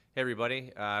Hey,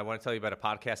 everybody. I want to tell you about a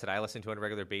podcast that I listen to on a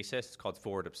regular basis. It's called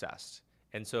Forward Obsessed.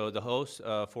 And so the hosts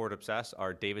of Forward Obsessed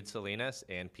are David Salinas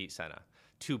and Pete Senna,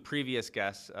 two previous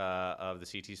guests of the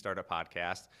CT Startup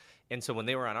podcast. And so when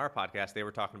they were on our podcast, they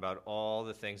were talking about all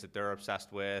the things that they're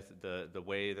obsessed with, the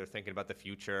way they're thinking about the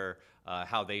future,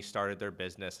 how they started their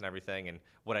business and everything, and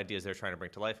what ideas they're trying to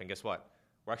bring to life. And guess what?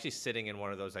 We're actually sitting in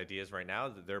one of those ideas right now,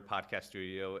 their podcast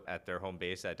studio at their home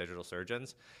base at Digital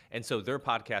Surgeons. And so their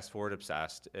podcast, Forward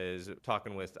Obsessed, is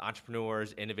talking with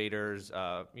entrepreneurs, innovators,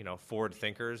 forward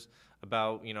thinkers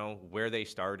about, where they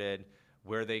started,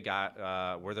 where they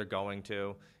got, where they're going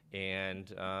to,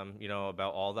 and,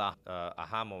 about all the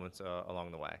aha moments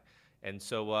along the way. And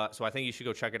so I think you should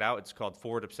go check it out. It's called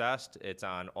Forward Obsessed. It's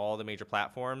on all the major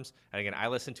platforms. And again, I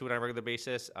listen to it on a regular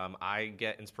basis. I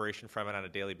get inspiration from it on a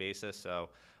daily basis, so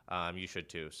you should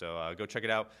too. So go check it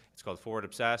out. It's called Forward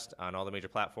Obsessed on all the major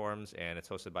platforms, and it's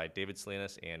hosted by David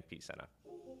Salinas and Pete Senna.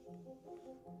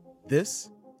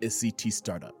 This is CT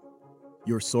Startup,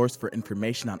 your source for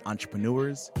information on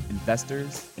entrepreneurs,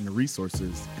 investors, and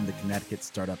resources in the Connecticut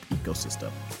startup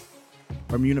ecosystem.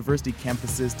 From university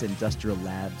campuses to industrial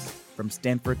labs, from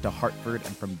Stanford to Hartford,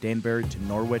 and from Danbury to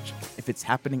Norwich, if it's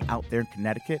happening out there in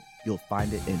Connecticut, you'll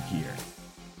find it in here.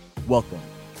 Welcome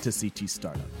to CT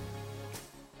Startup.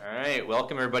 All right,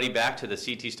 welcome everybody back to the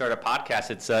CT Startup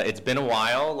podcast. It's been a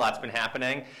while, lots been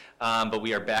happening, but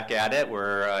we are back at it.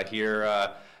 We're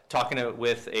here talking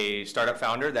with a startup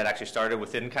founder that actually started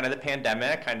within kind of the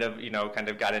pandemic, kind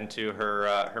of got into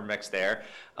her mix there.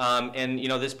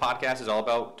 This podcast is all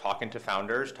about talking to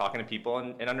founders, talking to people,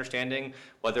 and understanding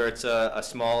whether it's a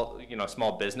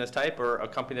small business type or a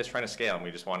company that's trying to scale, and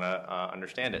we just want to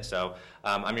understand it. So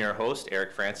I'm your host,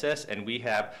 Eric Francis, and we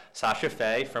have Sasha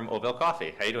Fay from Ovale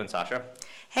Coffee. How you doing, Sasha?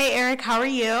 Hey, Eric. How are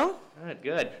you?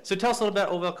 Good. So tell us a little bit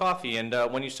about Ovale Coffee and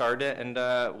when you started it and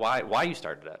why you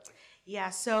started it.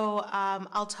 Yeah, so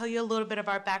I'll tell you a little bit of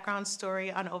our background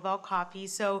story on Ovale Coffee.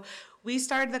 So we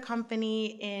started the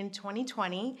company in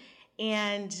 2020,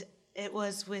 and it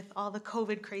was with all the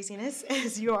COVID craziness,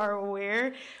 as you are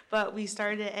aware, but we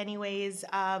started it anyways.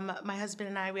 My husband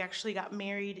and I, we actually got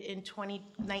married in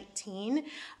 2019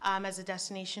 as a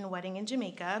destination wedding in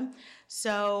Jamaica.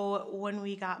 So when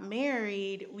we got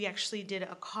married, we actually did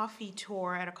a coffee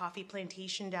tour at a coffee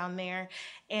plantation down there,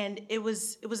 and it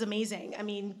was amazing. I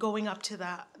mean, going up to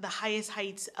the highest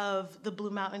heights of the Blue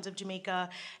Mountains of Jamaica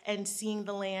and seeing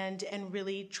the land and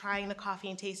really trying the coffee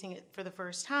and tasting it for the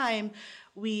first time,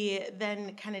 we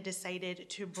then kind of decided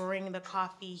to bring the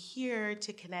coffee here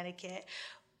to Connecticut.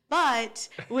 But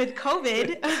with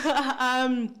COVID,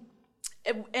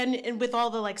 and with all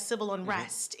the civil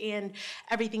unrest and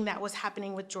everything that was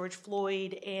happening with George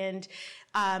Floyd and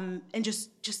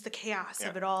just the chaos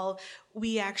of it all,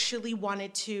 we actually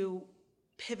wanted to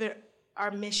pivot our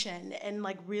mission and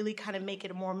really kind of make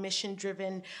it a more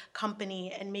mission-driven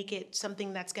company and make it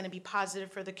something that's going to be positive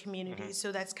for the community. Mm-hmm.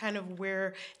 So that's kind of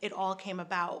where it all came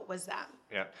about, was that.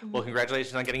 Yeah. Well,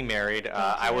 congratulations on getting married.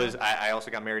 I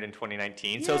also got married in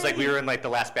 2019. Yay. So it's we were in the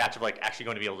last batch of actually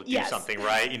going to be able to do something,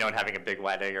 right? And having a big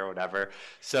wedding or whatever.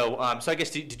 So I guess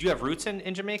did you have roots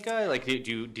in Jamaica? Did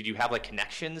you have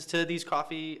connections to these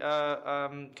coffee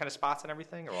kind of spots and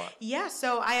everything, or what? Yeah.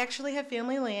 So I actually have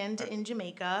family land in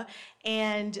Jamaica,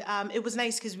 and it was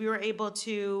nice because we were able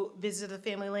to visit the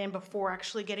family land before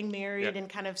actually getting married and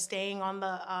kind of staying on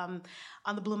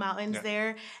the Blue Mountains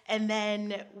there, and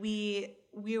then we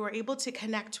were able to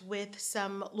connect with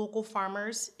some local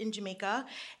farmers in Jamaica,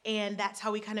 and that's how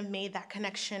we kind of made that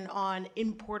connection on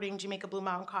importing Jamaica Blue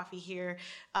Mountain coffee here.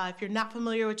 If you're not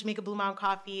familiar with Jamaica Blue Mountain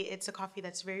coffee, it's a coffee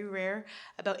that's very rare.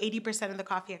 About 80% of the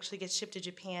coffee actually gets shipped to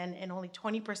Japan, and only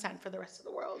 20% for the rest of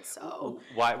the world. So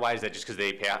why is that? Just because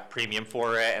they pay a premium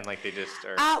for it, and they just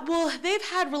are... well, they've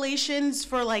had relations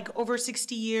for over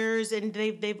 60 years, and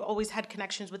they've always had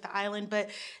connections with the island.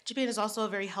 But Japan is also a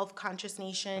very health conscious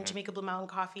nation. Mm-hmm. Jamaica Blue Mountain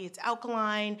coffee, it's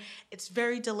alkaline, it's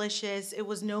very delicious. It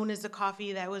was known as the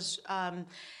coffee that was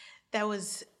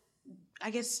I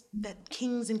guess that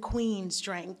kings and queens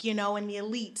drank, and the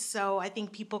elites. So I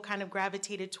think people kind of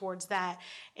gravitated towards that,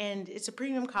 and it's a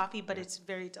premium coffee, but it's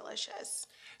very delicious.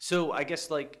 So I guess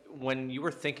when you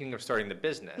were thinking of starting the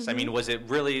business, I mean, was it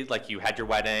really you had your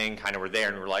wedding, kind of were there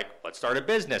and were let's start a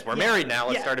business. We're married now,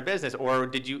 let's start a business. Or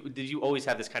did you always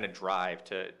have this kind of drive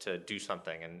to do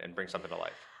something and bring something to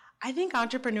life? I think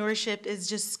entrepreneurship is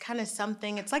just kind of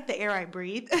something, it's like the air I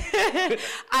breathe.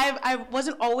 I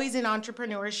wasn't always in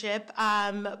entrepreneurship.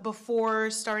 Before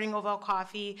starting Ovale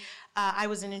Coffee, I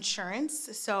was in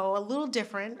insurance, so a little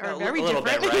different, or very different.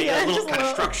 Bit, right? Yeah, a little kind of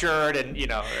structured and,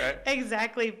 right?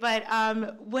 Exactly. But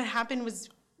what happened was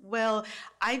Well,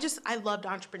 I loved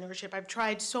entrepreneurship. I've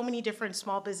tried so many different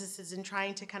small businesses and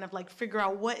trying to kind of like figure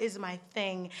out what is my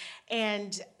thing.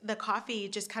 And the coffee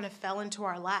just kind of fell into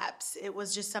our laps. It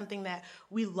was just something that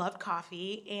we loved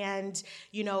coffee. And,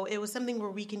 it was something where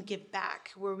we can give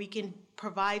back, where we can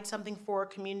provide something for our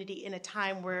community in a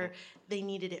time where they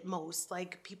needed it most.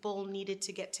 Like people needed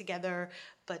to get together,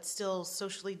 but still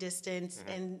socially distanced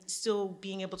and still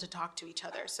being able to talk to each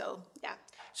other. So, yeah.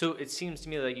 So it seems to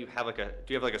me that do you have like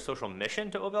a social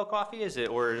mission to Obel Coffee? Is it,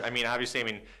 or,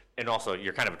 obviously, and also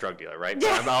you're kind of a drug dealer, right?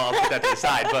 But I'll put that to the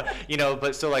side.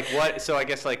 But, so I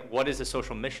guess what is the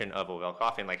social mission of Obel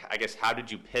Coffee? And I guess how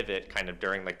did you pivot kind of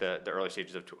during the early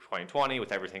stages of 2020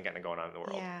 with everything kind of going on in the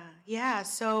world? Yeah.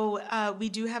 So we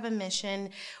do have a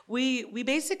mission. We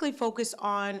basically focus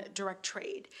on direct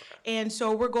trade. Okay. And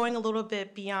so we're going a little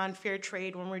bit beyond fair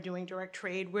trade when we're doing direct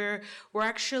trade. We're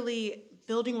actually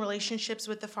building relationships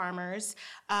with the farmers.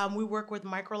 We work with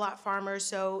micro-lot farmers,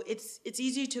 so it's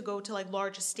easy to go to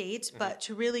large estates, but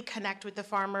to really connect with the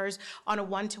farmers on a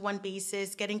one-to-one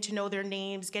basis, getting to know their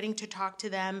names, getting to talk to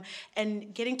them,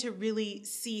 and getting to really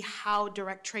see how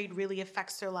direct trade really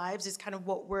affects their lives is kind of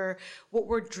what we're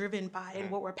driven by and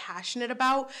what we're passionate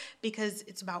about, because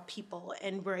it's about people,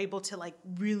 and we're able to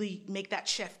really make that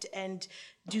shift and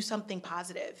do something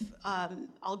positive.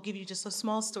 I'll give you just a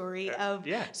small story of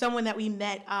someone that we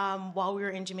met while we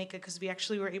were in Jamaica, because we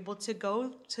actually were able to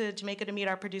go to Jamaica to meet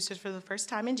our producers for the first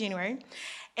time in January.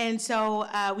 And so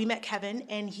we met Kevin,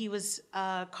 and he was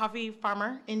a coffee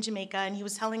farmer in Jamaica, and he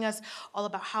was telling us all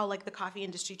about how the coffee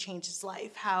industry changed his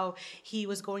life, how he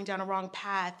was going down a wrong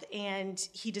path, and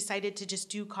he decided to just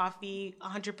do coffee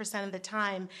 100% of the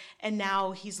time, and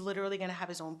now he's literally going to have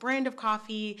his own brand of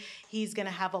coffee. He's going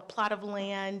to have a plot of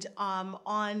land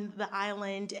on the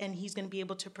island, and he's going to be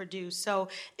able to produce. So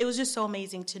it was just so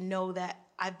amazing to know that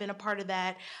I've been a part of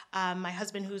that. My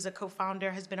husband, who's a co-founder,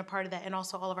 has been a part of that, and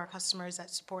also all of our customers that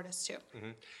support us too.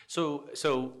 Mm-hmm.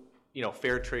 So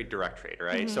fair trade, direct trade,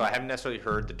 right? So I haven't necessarily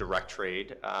heard the direct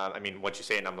trade. What you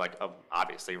say, and I'm like, oh,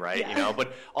 obviously, right? Yeah.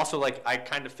 But also I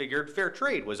kind of figured fair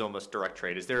trade was almost direct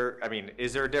trade. Is there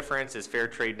a difference? Is fair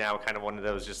trade now kind of one of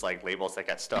those just labels that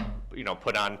got stuff,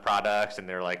 put on products, and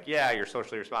they're like, yeah, you're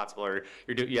socially responsible, or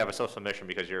you have a social mission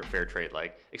because you're a fair trade?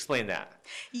 Explain that.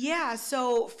 Yeah.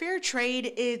 So fair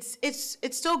trade, it's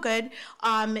still good.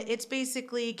 It's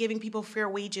basically giving people fair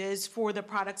wages for the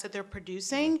products that they're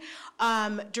producing.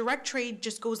 Direct trade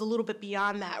just goes a little bit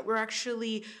beyond that. We're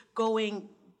actually going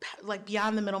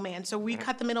beyond the middleman. So we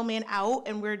cut the middleman out,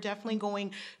 and we're definitely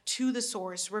going to the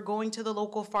source. We're going to the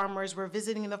local farmers. We're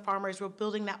visiting the farmers. We're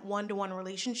building that one-to-one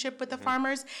relationship with the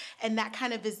farmers. And that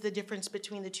kind of is the difference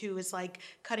between the two, is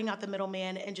cutting out the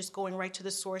middleman and just going right to the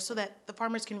source so that the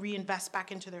farmers can reinvest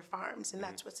back into their farms. And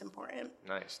that's what's important.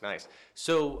 Nice.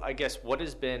 So I guess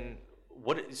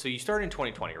so you started in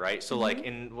 2020, right? So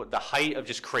in the height of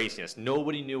just craziness,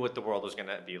 nobody knew what the world was going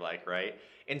to be like, right?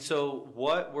 And so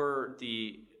what were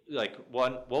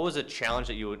what was a challenge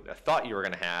that you thought you were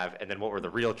going to have, and then what were the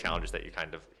real challenges that you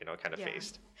kind of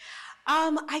faced?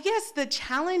 I guess the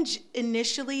challenge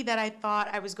initially that I thought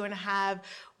I was going to have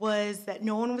was that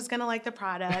no one was going to like the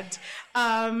product,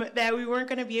 that we weren't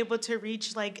going to be able to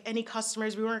reach any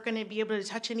customers, we weren't going to be able to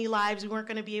touch any lives, we weren't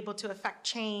going to be able to affect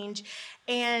change,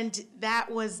 and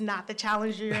that was not the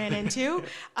challenge we ran into.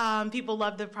 People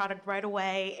loved the product right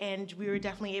away, and we were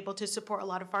definitely able to support a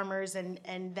lot of farmers,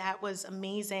 and that was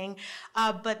amazing.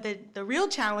 But the real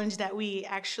challenge that we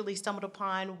actually stumbled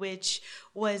upon, which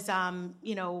was,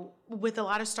 with a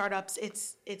lot of startups,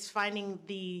 it's finding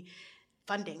the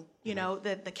funding,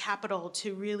 the capital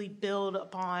to really build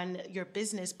upon your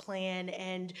business plan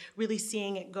and really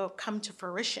seeing it come to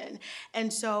fruition.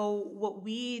 And so what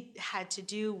we had to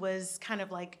do was kind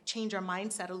of change our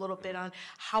mindset a little bit on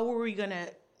how are we going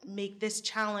to make this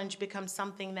challenge become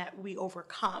something that we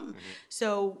overcome.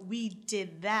 So we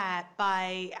did that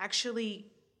by actually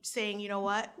saying, you know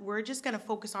what, we're just going to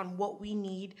focus on what we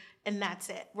need, and that's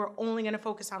it. We're only going to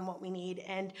focus on what we need,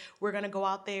 and we're going to go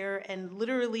out there, and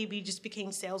literally we just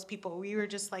became salespeople. We were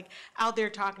just out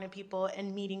there talking to people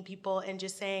and meeting people and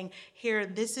just saying, here,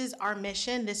 this is our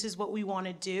mission, this is what we want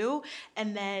to do,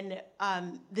 and then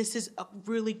this is a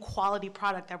really quality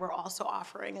product that we're also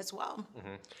offering as well.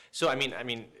 So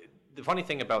the funny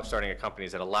thing about starting a company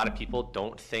is that a lot of people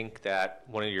don't think that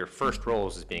one of your first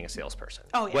roles is being a salesperson.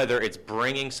 Oh, yeah. Whether it's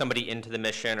bringing somebody into the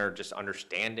mission or just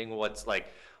understanding what's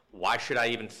why should I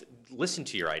even listen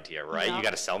to your idea, right? Yeah. You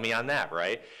got to sell me on that,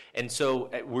 right? And so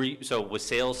was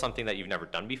sales something that you've never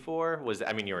done before?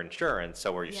 You're insurance,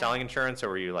 so were you selling insurance, or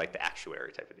were you the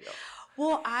actuary type of deal?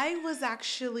 Well, I was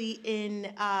actually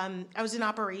I was in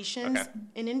operations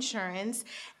in insurance,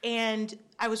 and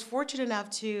I was fortunate enough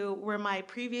to where my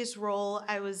previous role,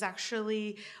 I was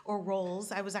actually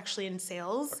in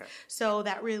sales. Okay. So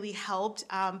that really helped.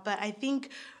 But I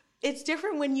think it's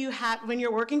different when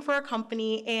you're working for a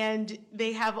company and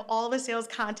they have all the sales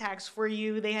contacts for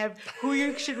you. They have who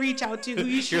you should reach out to, who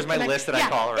you should Here's my list that I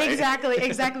call, right? Exactly.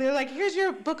 They're like, here's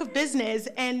your book of business.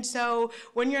 And so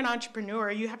when you're an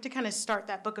entrepreneur, you have to kind of start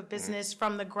that book of business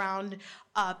from the ground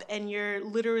up, and you're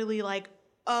literally like,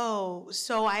 oh,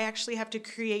 so I actually have to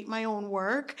create my own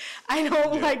work. I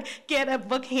don't get a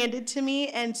book handed to me.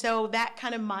 And so that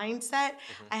kind of mindset,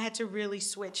 I had to really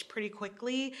switch pretty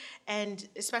quickly, and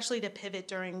especially to pivot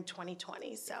during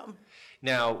 2020. So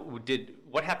now,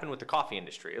 what happened with the coffee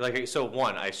industry? Like, so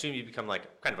one, I assume you become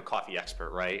like kind of a coffee expert,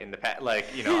 right? In the past,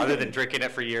 other than drinking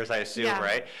it for years, I assume,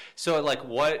 right? So like,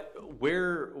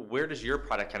 where does your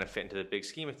product kind of fit into the big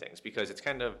scheme of things? Because it's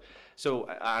kind of, so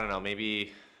I don't know,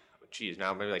 maybe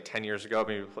like 10 years ago,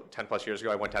 maybe 10 plus years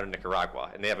ago, I went down to Nicaragua,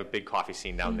 and they have a big coffee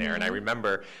scene down there. And I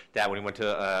remember that when we went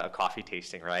to a coffee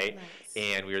tasting, right? Nice.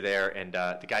 And we were there, and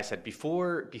the guy said,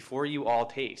 before you all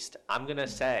taste, I'm going to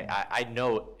say, I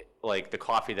know like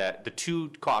the two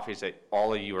coffees that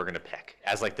all of you are going to pick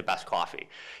as like the best coffee.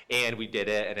 And we did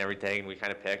it and everything, and we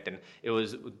kind of picked, and it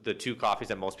was the two coffees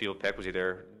that most people picked was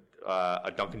either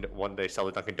one they sell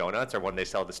the Dunkin' Donuts or one they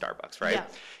sell the Starbucks, right? Yeah.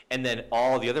 And then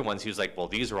all the other ones, he was like, well,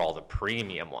 these are all the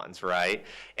premium ones, right?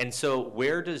 And so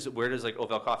where does like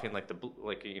Ovell Coffee and like the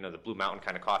Blue Mountain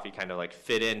kind of coffee kind of like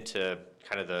fit into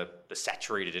kind of the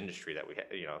saturated industry that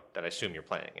that I assume you're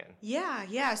playing in?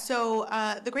 Yeah. So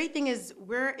the great thing is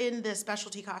we're in the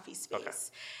specialty coffee space. Okay.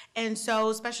 And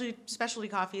so specialty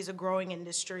coffee is a growing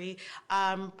industry,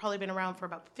 probably been around for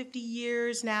about 50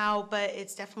 years now, but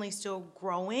it's definitely still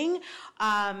growing.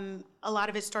 A lot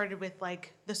of it started with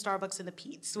like the Starbucks and the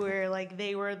Peet's, where like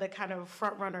they were the kind of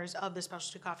front runners of the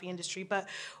specialty coffee industry. But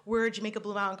where Jamaica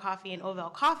Blue Mountain Coffee and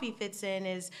Ovell Coffee fits in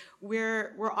is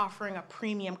we're offering a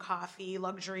premium coffee,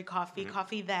 luxury coffee,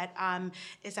 coffee that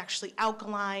is actually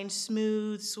alkaline,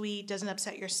 smooth, sweet, doesn't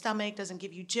upset your stomach, doesn't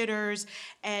give you jitters.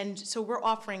 And so we're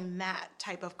offering that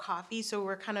type of coffee. So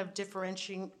we're kind of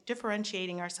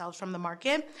differentiating ourselves from the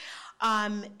market.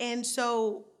 And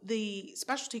so the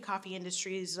specialty coffee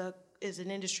industry is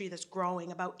an industry that's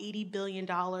growing, about $80 billion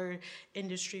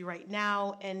industry right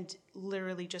now, and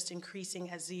literally just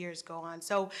increasing as the years go on.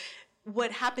 So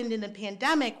what happened in the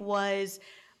pandemic was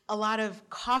a lot of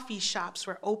coffee shops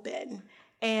were open,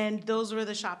 and those were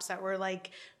the shops that were like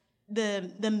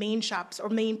the main shops or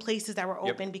main places that were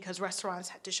open because restaurants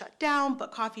had to shut down,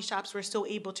 but coffee shops were still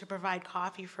able to provide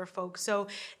coffee for folks. So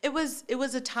it was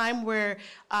a time where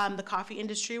the coffee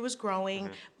industry was growing,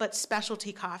 but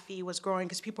specialty coffee was growing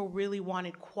because people really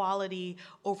wanted quality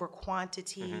over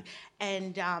quantity.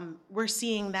 And we're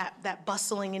seeing that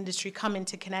bustling industry come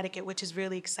into Connecticut, which is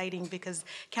really exciting because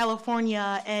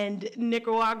California and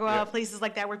Nicaragua, places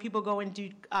like that where people go and do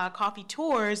coffee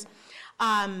tours,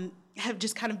 have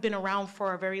just kind of been around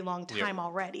for a very long time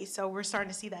already. So we're starting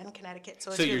to see that in Connecticut.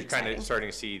 So it's really exciting. Kind of starting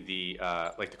to see the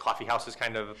the coffee houses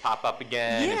kind of pop up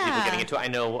again, and people getting into it. I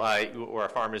know where our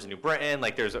farm is in New Britain,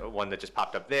 like there's one that just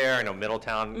popped up there. I know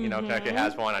Middletown, Connecticut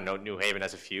has one. I know New Haven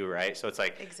has a few, right? So it's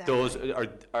like those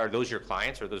are those your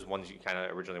clients, or those ones you kind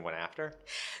of originally went after?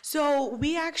 So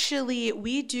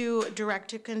we do direct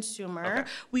to consumer. Okay.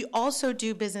 We also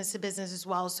do business to business as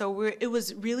well. So it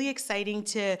was really exciting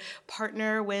to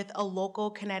partner with a local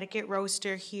Connecticut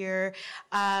roaster here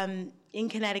in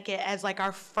Connecticut as like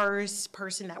our first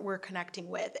person that we're connecting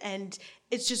with. And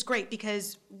it's just great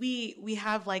because we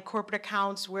have like corporate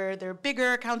accounts where they're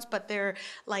bigger accounts, but they're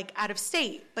like out of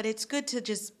state. But it's good to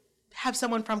just have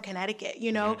someone from Connecticut,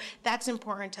 that's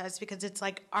important to us because it's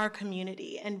like our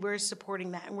community and we're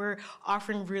supporting that and we're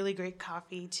offering really great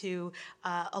coffee to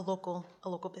a local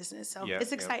business. So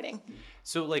it's exciting.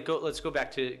 So let's go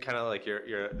back to kind of like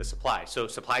the supply. So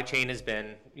supply chain has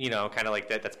been, kind of like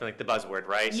that's been like the buzzword,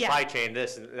 right? Yeah. Supply chain,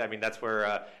 that's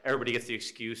where everybody gets the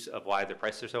excuse of why their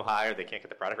prices are so high or they can't get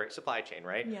the product right. Supply chain,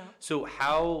 right? Yeah. So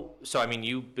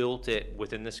you built it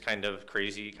within this kind of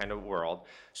crazy kind of world.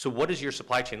 So what does your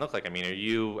supply chain look like? I mean,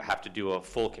 you have to do a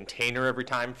full container every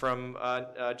time from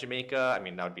Jamaica? I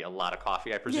mean, that would be a lot of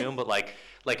coffee, I presume. Yeah.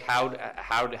 But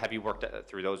how have you worked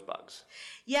through those bugs?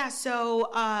 Yeah.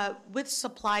 So with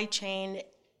supply chain,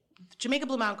 Jamaica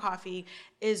Blue Mountain Coffee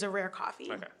is a rare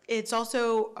coffee. Okay. It's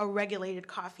also a regulated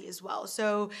coffee as well.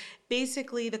 So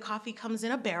basically, the coffee comes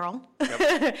in a barrel.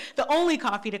 Yep. The only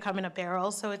coffee to come in a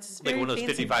barrel. So it's very like one of those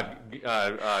fancy.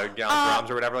 55 gallon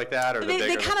drums or whatever like that, or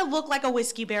They kind of look like a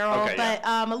whiskey barrel, okay, but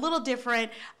a little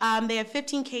different. They have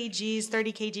 15 kgs,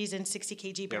 30 kgs, and 60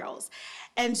 kg barrels.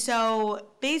 And so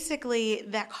basically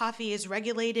that coffee is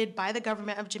regulated by the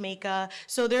government of Jamaica.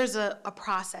 So there's a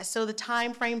process. So the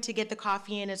time frame to get the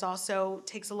coffee in is also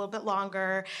takes a little bit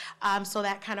longer. So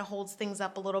that kind of holds things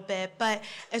up a little bit. But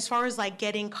as far as like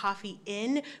getting coffee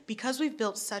in, because we've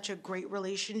built such a great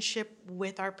relationship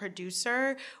with our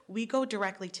producer, we go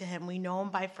directly to him. We know him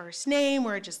by first name.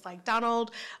 We're just like,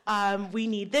 Donald, we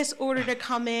need this order to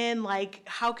come in. Like,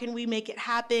 how can we make it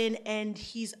happen? And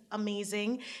he's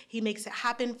amazing. He makes it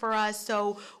happen for us.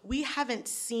 So we haven't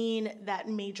seen that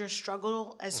major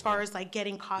struggle as far as like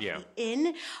getting coffee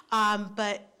in.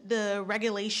 But the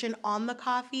regulation on the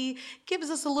coffee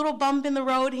gives us a little bump in the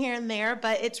road here and there,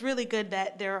 but it's really good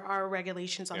that there are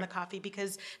regulations on the coffee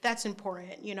because that's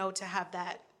important, you know, to have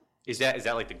that. Is that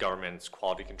like the government's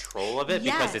quality control of it?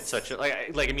 Yes. Because it's such a,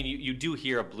 like I mean, you do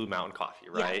hear of Blue Mountain Coffee,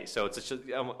 right? Yeah. So it's such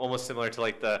a, almost similar to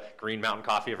like the Green Mountain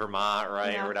Coffee of Vermont,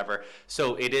 right? Yeah. Or whatever.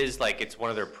 So it is like, it's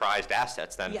one of their prized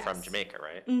assets then Yes. from Jamaica,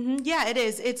 right? Mm-hmm. Yeah, it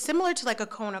is. It's similar to like a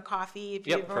Kona coffee. If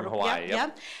Yep, from Hawaii,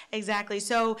 yep. Exactly.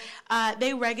 So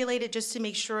they regulate it just to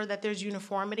make sure that there's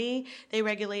uniformity. They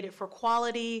regulate it for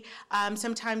quality.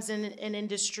 Sometimes in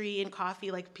industry, in coffee,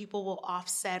 like people will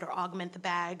offset or augment the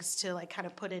bags to like kind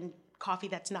of put in coffee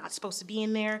that's not supposed to be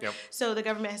in there. Yep. So the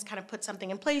government has kind of put something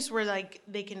in place where like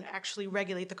they can actually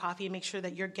regulate the coffee and make sure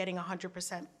that you're getting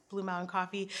 100% Blue Mountain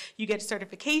coffee. You get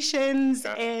certifications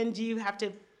and you have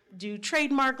to do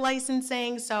trademark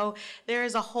licensing. So there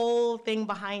is a whole thing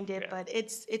behind it, but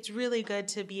it's really good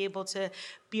to be able to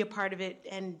be a part of it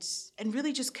and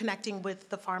really just connecting with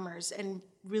the farmers and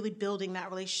really building that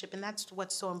relationship, and that's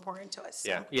what's so important to us.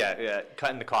 So. Yeah.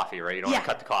 Cutting the coffee, right? You don't want to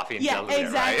cut the coffee and dilute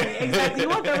exactly, it, right? exactly. You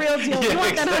want the real deal. You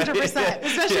want that 100%,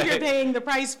 especially if you're paying the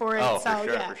price for it. Oh, so,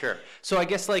 for sure. So I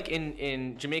guess like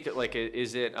in Jamaica, like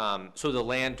is it so the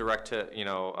land direct to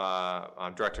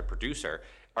direct to producer?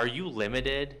 Are you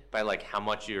limited by like how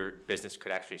much your business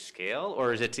could actually scale,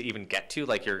 or is it to even get to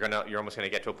like you're almost gonna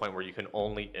get to a point where you can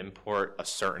only import a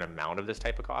certain amount of this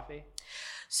type of coffee?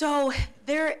 So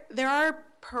there are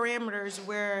parameters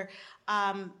where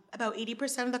about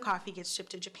 80% of the coffee gets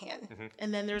shipped to Japan,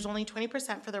 and then there's only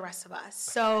 20% for the rest of us.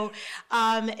 So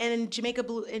in Jamaica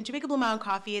Blue Mountain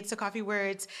Coffee, it's a coffee where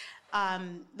it's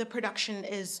the production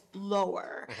is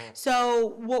lower.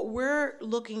 So what we're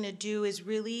looking to do is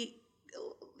really,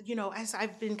 you know, as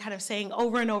I've been kind of saying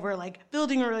over and over, like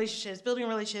building relationships.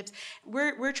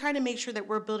 We're trying to make sure that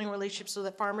we're building relationships so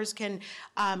that farmers can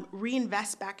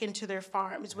reinvest back into their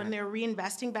farms. When they're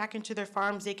reinvesting back into their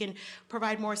farms, they can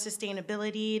provide more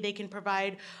sustainability. They can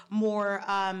provide more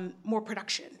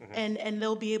production, and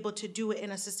they'll be able to do it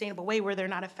in a sustainable way where they're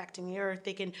not affecting the earth.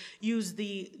 They can use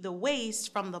the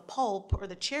waste from the pulp or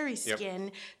the cherry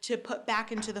skin to put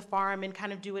back into the farm and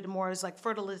kind of do it more as like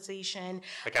fertilization,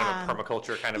 like kind of a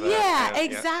permaculture kind of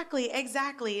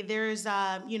exactly. There's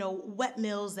wet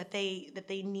mills that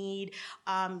they need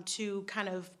to kind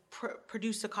of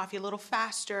produce the coffee a little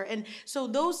faster, and so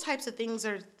those types of things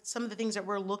are some of the things that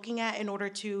we're looking at in order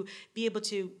to be able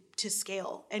to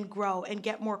scale and grow and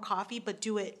get more coffee, but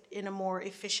do it in a more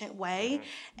efficient way,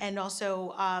 and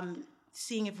also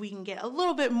seeing if we can get a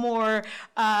little bit more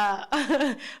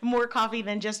more coffee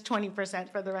than just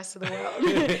 20% for the rest of the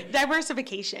world.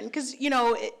 Diversification, because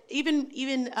even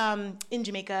in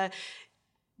Jamaica,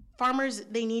 farmers,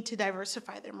 they need to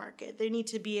diversify their market. They need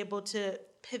to be able to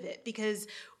pivot, because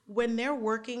when they're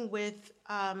working with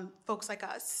folks like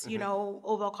us,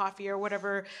 Oval Coffee or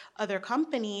whatever other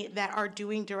company that are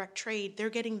doing direct trade, they're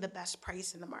getting the best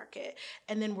price in the market.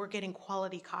 And then we're getting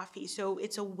quality coffee. So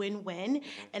it's a win-win.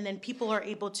 And then people are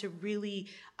able to really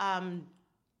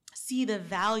see the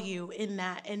value in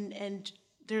that. And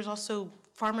there's also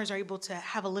farmers are able to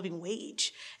have a living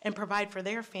wage and provide for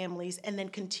their families and then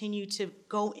continue to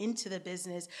go into the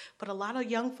business. But a lot of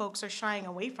young folks are shying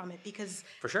away from it because,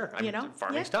 for sure,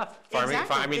 farming's tough.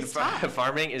 Tough.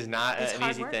 Farming is not an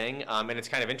easy thing. And it's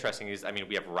kind of interesting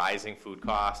we have rising food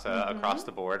costs across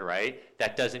the board, right?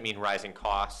 That doesn't mean rising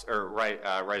costs or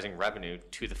rising revenue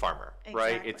to the farmer,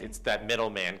 right? It's that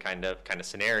middleman kind of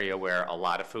scenario where a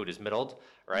lot of food is middled,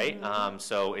 right?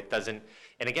 So it doesn't.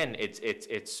 And again,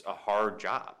 it's a hard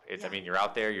job. You're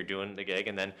out there, you're doing the gig,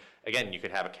 and then again, you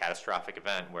could have a catastrophic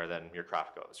event where then your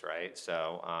crop goes, right?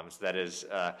 So, so that is,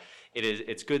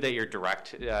 it's good that you're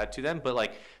direct to them, but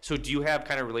like, so do you have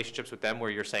kind of relationships with them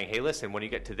where you're saying, hey, listen, when you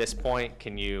get to this point,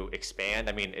 can you expand?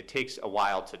 I mean, it takes a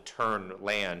while to turn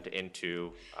land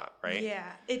into, right?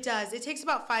 Yeah, it does. It takes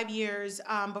about 5 years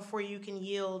before you can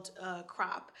yield a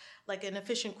crop, like an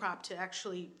efficient crop to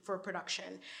actually for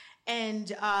production.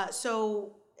 And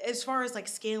so as far as like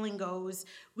scaling goes,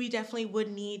 we definitely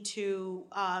would need to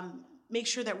make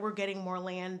sure that we're getting more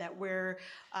land, that we're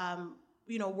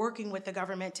working with the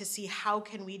government to see how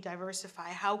can we diversify,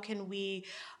 how can we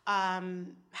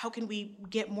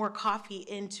get more coffee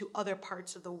into other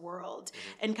parts of the world,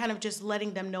 and kind of just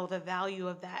letting them know the value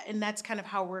of that. And that's kind of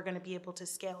how we're going to be able to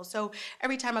scale. So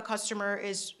every time a customer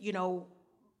is,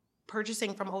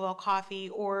 purchasing from Oval Coffee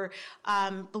or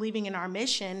believing in our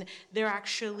mission, they're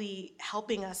actually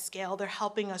helping us scale. They're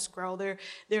helping us grow.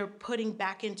 They're putting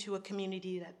back into a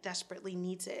community that desperately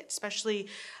needs it. Especially,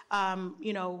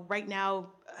 right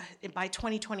now, by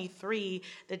 2023,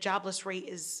 the jobless rate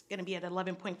is going to be at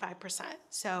 11.5%.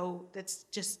 So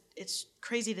it's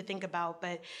crazy to think about.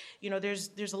 But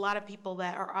there's a lot of people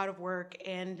that are out of work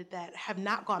and that have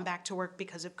not gone back to work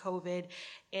because of COVID,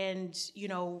 and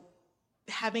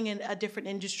having a different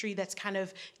industry that's kind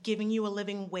of giving you a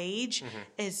living wage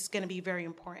is going to be very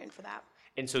important for that.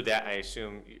 And so that, I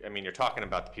assume, you're talking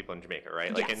about the people in Jamaica,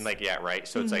 right? Like, yes. And like, yeah, right.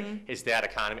 So it's like, is that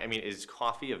economy, is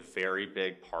coffee a very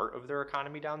big part of their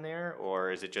economy down there?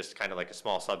 Or is it just kind of like a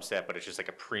small subset, but it's just like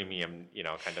a premium,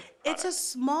 kind of product? It's a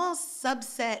small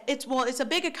subset. It's a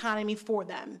big economy for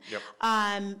them. Yep.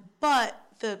 But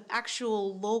the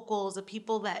actual locals, the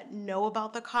people that know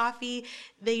about the coffee,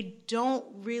 they don't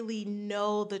really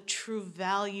know the true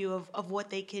value of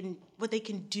what they can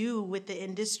do with the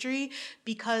industry,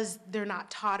 because they're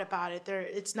not taught about it.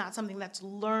 It's not something that's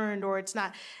learned, or it's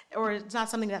not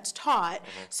something that's taught.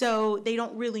 So they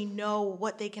don't really know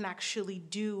what they can actually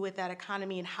do with that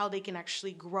economy and how they can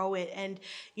actually grow it. And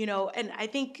and I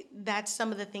think that's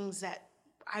some of the things that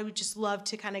I would just love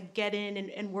to kind of get in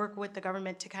and work with the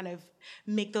government to kind of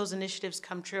make those initiatives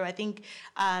come true. I think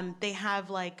they have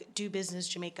like Do Business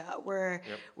Jamaica, where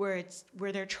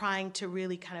they're trying to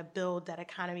really kind of build that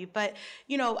economy. But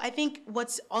I think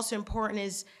what's also important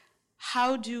is,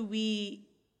 how do we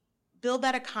build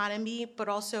that economy, but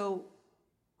also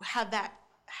have that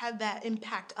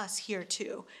impact us here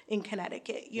too in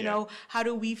Connecticut? How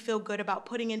do we feel good about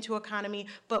putting into economy,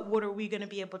 but what are we going to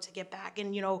be able to get back?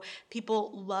 And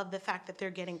people love the fact that they're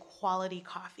getting quality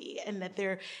coffee, and that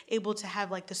they're able to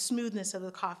have like the smoothness of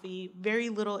the coffee, very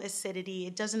little acidity.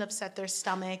 It doesn't upset their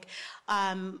stomach.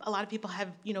 A lot of people have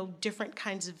different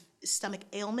kinds of stomach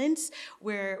ailments,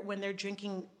 where when they're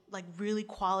drinking like really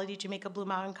quality Jamaica Blue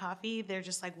Mountain coffee, they're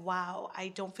just like, wow, I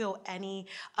don't feel any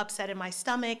upset in my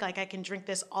stomach. Like, I can drink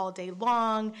this all day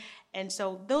long. And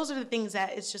so those are the things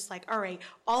that it's just like, all right,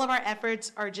 all of our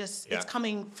efforts are just, it's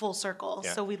coming full circle.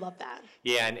 Yeah. So we love that.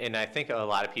 Yeah, and I think a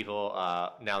lot of people,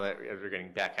 now that we're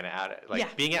getting back kind of at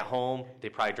it, being at home, they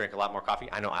probably drink a lot more coffee.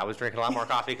 I know I was drinking a lot more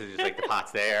coffee because it's just like the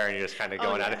pot's there and you're just kind of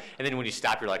going at it. And then when you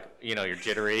stop, you're like, you're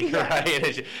jittery,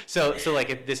 right? So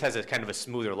like this has a kind of a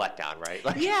smoother letdown, right?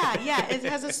 Like yeah, it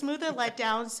has a smoother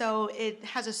letdown. So it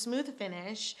has a smooth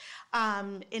finish.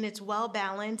 And it's well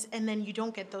balanced, and then you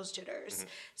don't get those jitters.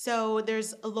 So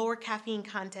there's a lower caffeine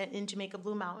content in Jamaica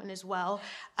Blue Mountain as well.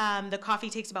 The coffee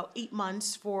takes about 8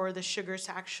 months for the sugars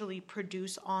to actually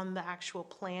produce on the actual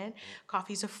plant.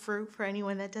 Coffee's a fruit, for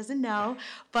anyone that doesn't know,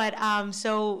 but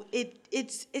so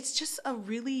it's just a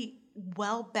really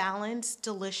well-balanced,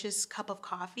 delicious cup of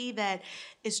coffee that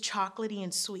is chocolatey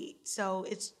and sweet. So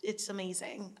it's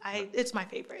amazing. It's my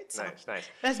favorite. So Nice.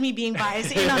 That's me being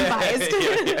biased and unbiased.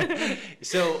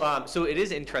 Yeah. So it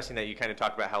is interesting that you kind of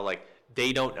talk about how like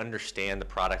they don't understand the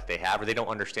product they have, or they don't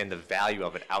understand the value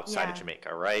of it outside of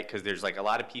Jamaica, right? Because there's like a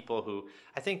lot of people who,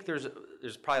 I think there's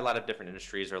probably a lot of different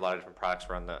industries or a lot of different products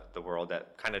around the world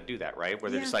that kind of do that, right? Where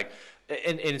they're just like,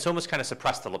 and it's almost kind of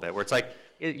suppressed a little bit, where it's like,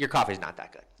 your coffee's not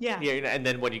that good. Yeah. And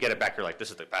then when you get it back, you're like, this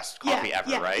is the best coffee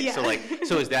ever, right? Yeah.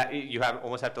 So is that, you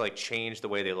almost have to like change the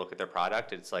way they look at their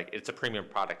product. It's like, it's a premium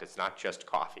product. It's not just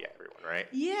coffee, everyone, right?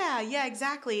 Yeah,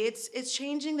 exactly. It's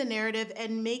changing the narrative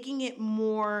and making it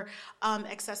more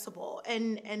accessible,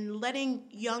 and letting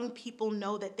young people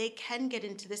know that they can get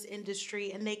into this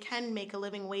industry and they can make a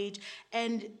living wage.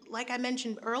 And like I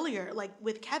mentioned earlier, like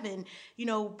with Kevin,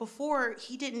 before,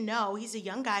 he didn't know, he's a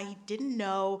young guy, he didn't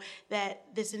know that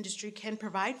this industry can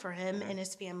provide for him and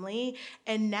his family.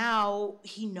 And now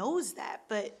he knows that,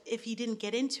 but if he didn't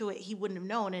get into it, he wouldn't have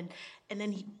known. And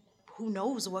then who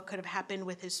knows what could have happened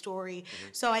with his story.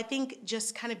 So I think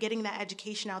just kind of getting that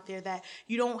education out there that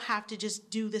you don't have to just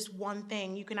do this one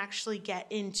thing. You can actually get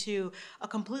into a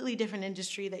completely different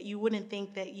industry that you wouldn't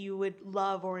think that you would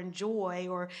love or enjoy,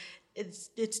 or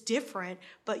it's different,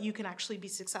 but you can actually be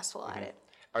successful at it.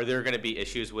 Are there going to be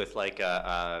issues with like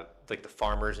the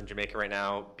farmers in Jamaica right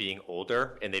now being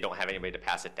older and they don't have anybody to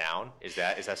pass it down? Is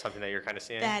that something that you're kind of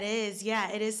seeing? That is,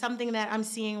 yeah, it is something that I'm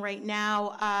seeing right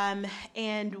now.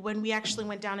 And when we actually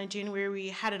went down in January, we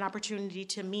had an opportunity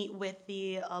to meet with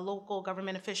the local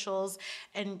government officials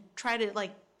and try to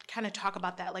kind of talk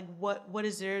about that, like what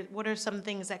are some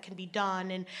things that can be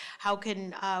done, and how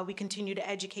can we continue to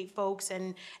educate folks,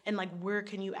 and like where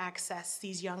can you access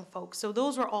these young folks. So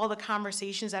those were all the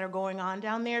conversations that are going on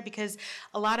down there, because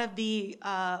a lot of the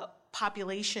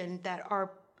population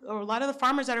or a lot of the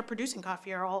farmers that are producing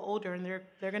coffee are all older, and they're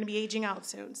going to be aging out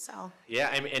soon. So yeah,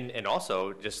 and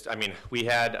also we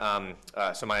had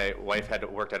so my wife had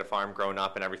worked at a farm growing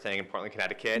up and everything in Portland,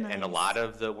 Connecticut, Nice. and a lot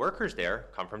of the workers there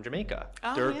come from Jamaica.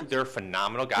 Oh, They're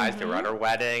phenomenal guys. They were at our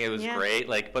wedding. It was great.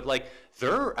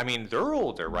 They're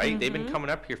older, right? They've been coming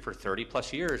up here for 30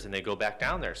 plus years, and they go back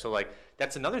down there. So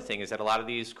that's another thing, is that a lot of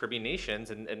these Caribbean nations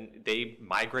and they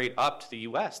migrate up to the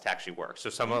U.S. to actually work.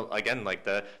 So some of, again, like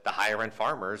the higher end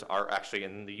farmers are actually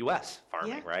in the U.S.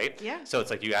 farming, right? Yeah. So it's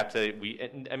like you have to,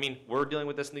 we're dealing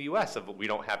with this in the U.S. of we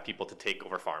don't have people to take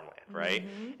over farmland, right?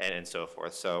 And so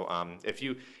forth. So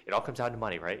it all comes down to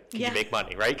money, right? Can you make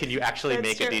money, right? Can you actually That's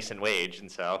make true. a decent wage?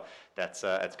 And so that's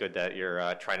good that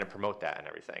you're trying to promote that and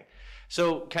everything.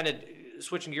 So kind of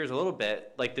switching gears a little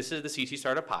bit, like this is the CT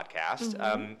Startup Podcast.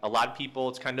 A lot of people,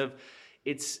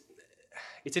 it's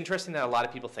interesting that a lot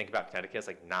of people think about Connecticut as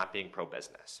like not being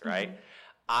pro-business, right?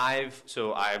 I'm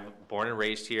born and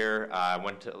raised here.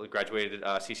 Graduated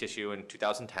CCSU in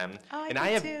 2010. Oh, and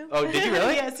I did too. Oh, did you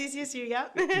really? Yeah, CCSU,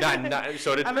 yep.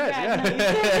 So did I'm Fred. a grad.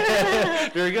 Yeah.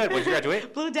 Very good. When did you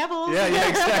graduate? Blue Devils. Yeah,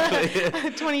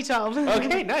 exactly. 2012.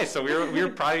 Okay, nice. So we were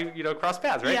probably cross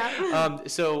paths, right? Yeah.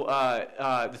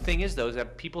 The thing is though, is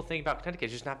that people think about Connecticut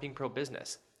as just not being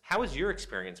pro-business. How has your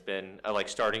experience been, like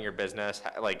starting your business,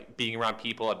 like being around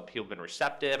people? Have people been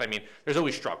receptive? I mean, there's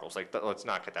always struggles. Like, let's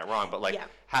not get that wrong. But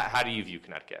how do you view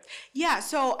Connecticut? Yeah,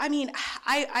 so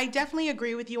I definitely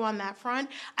agree with you on that front.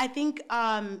 I think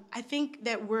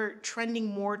that we're trending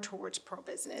more towards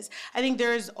pro-business. I think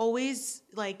there's always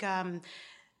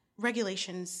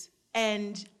regulations,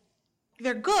 and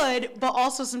they're good, but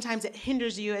also sometimes it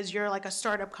hinders you as you're like a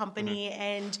startup company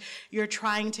and you're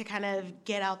trying to kind of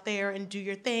get out there and do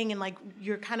your thing, and like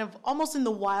you're kind of almost in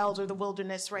the wild or the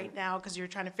wilderness right now because you're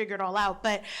trying to figure it all out.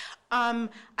 But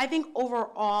I think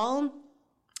overall,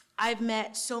 I've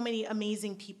met so many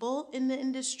amazing people in the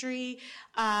industry,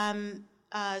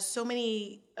 so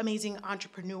many amazing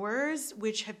entrepreneurs,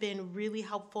 which have been really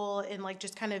helpful in like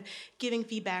just kind of giving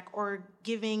feedback or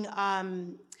giving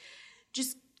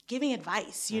giving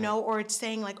advice, or it's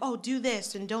saying like, oh, do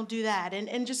this and don't do that,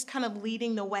 and just kind of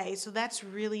leading the way. So that's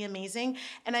really amazing.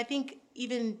 And I think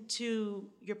even to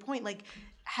your point, like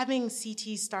having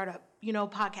CT Startup,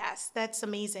 podcasts, that's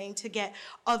amazing to get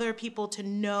other people to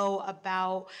know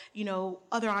about,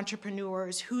 other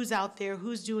entrepreneurs, who's out there,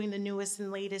 who's doing the newest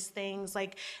and latest things.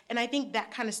 And I think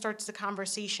that kind of starts the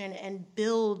conversation and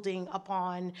building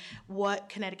upon what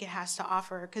Connecticut has to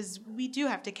offer, because we do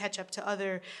have to catch up to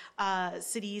other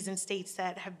cities and states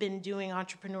that have been doing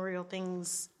entrepreneurial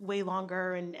things way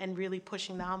longer and really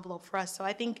pushing the envelope for us. So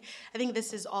I think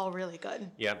this is all really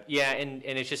good. Yeah, and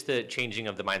it's just the changing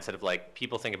of the mindset of like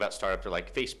people think about startups are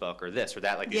like Facebook or this or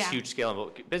that, like these huge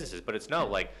scalable businesses, but it's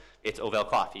it's Ovale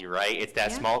Coffee, right? It's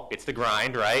that small, it's the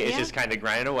grind, right? It's just kind of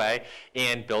grinding away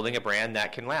and building a brand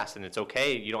that can last. And it's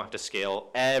okay, you don't have to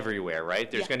scale everywhere, right?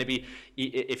 There's going to be,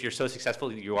 if you're so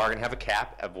successful, you are going to have a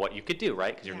cap of what you could do,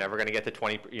 right? Because you're never going to get the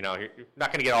 20, you're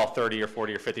not going to get all 30 or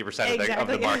 40 or 50% of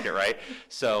the market, right?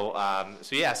 So I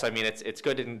mean, it's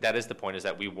good, and that is the point, is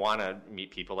that we want to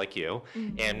meet people like you,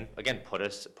 and again,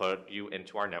 put you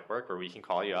into our network where we can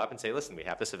call you up and say, listen, we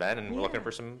have this event and we're looking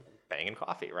for some banging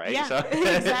coffee, right? Yeah, So,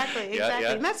 exactly.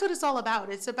 Yeah. And that's what it's all about.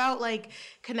 It's about like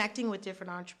connecting with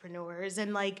different entrepreneurs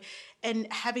and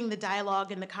having the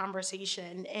dialogue and the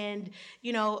conversation, and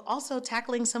also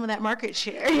tackling some of that market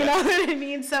share. You know what I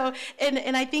mean? So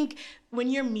and I think when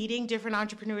you're meeting different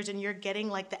entrepreneurs and you're getting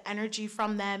like the energy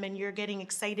from them, and you're getting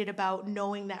excited about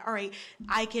knowing that, all right,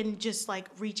 I can just like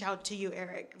reach out to you,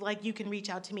 Eric, like you can reach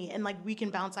out to me, and like we can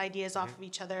bounce ideas off of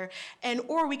each other,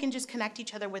 or we can just connect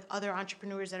each other with other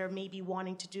entrepreneurs that are maybe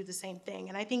wanting to do the same thing.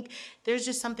 And I think there's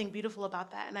just something beautiful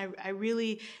about that. And I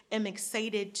really am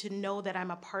excited to know that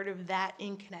I'm a part of that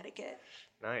in Connecticut.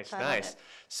 Nice, So I love nice. it.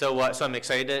 So I'm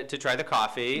excited to try the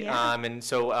coffee. Yeah. And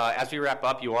so as we wrap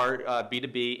up, you are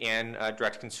B2B and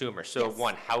direct to consumer. So Yes.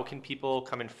 one, how can people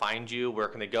come and find you? Where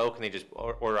can they go? Can they just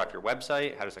order off your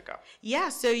website? How does it go? Yeah,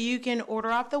 so you can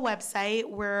order off the website.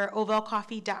 We're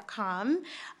ovelcoffee.com.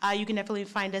 You can definitely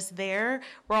find us there.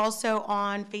 We're also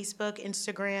on Facebook,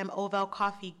 Instagram, Ovel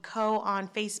Coffee Co. on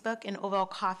Facebook and Ovel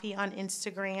Coffee on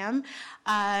Instagram.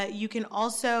 You can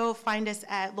also find us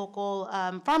at local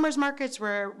farmers markets.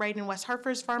 We're right in West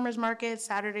Hartford's farmers market,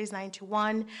 Saturdays 9 to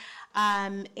 1.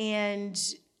 And,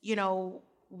 you know,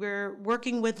 we're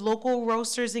working with local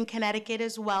roasters in Connecticut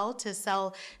as well to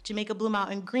sell Jamaica Blue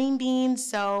Mountain green beans.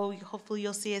 So hopefully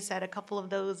you'll see us at a couple of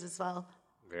those as well.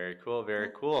 Very cool, very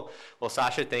cool. Well,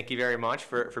 Sasha, thank you very much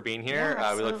for being here.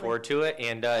 Yeah, We look absolutely. forward to it.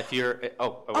 And if you're, what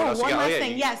else Oh, you one got? last Yeah,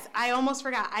 thing. Yes, I almost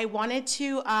forgot. I wanted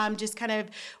to just kind of,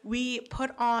 we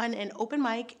put on an open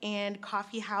mic and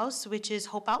coffee house, which is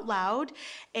Hope Out Loud.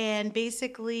 And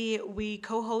basically, we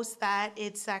co-host that.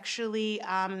 It's actually,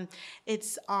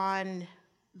 it's on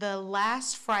the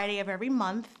last Friday of every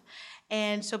month.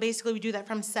 And so basically, we do that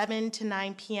from 7 to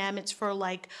 9 p.m. It's for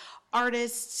like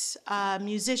artists,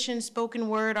 musicians, spoken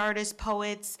word artists,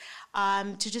 poets,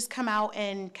 to just come out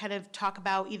and kind of talk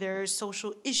about either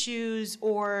social issues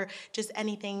or just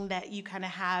anything that you kind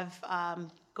of have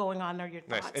going on or your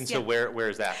thoughts. Nice. And so where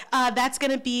is that? That's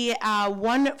going to be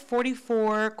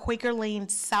 144 Quaker Lane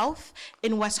South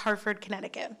in West Hartford,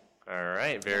 Connecticut. All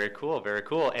right, very cool, very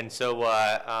cool. And so,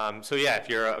 so yeah, if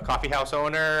you're a coffee house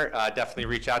owner, definitely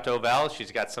reach out to Ovel.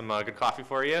 She's got some good coffee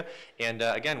for you. And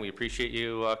again, we appreciate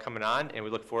you coming on, and we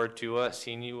look forward to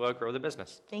seeing you grow the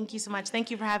business. Thank you so much.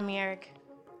 Thank you for having me, Eric.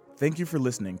 Thank you for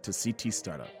listening to CT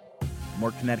Startup.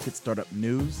 More Connecticut startup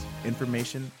news,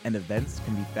 information, and events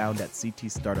can be found at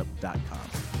ctstartup.com.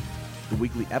 The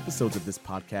weekly episodes of this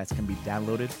podcast can be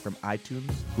downloaded from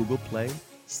iTunes, Google Play,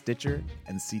 Stitcher,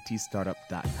 and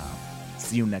ctstartup.com.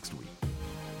 See you next week.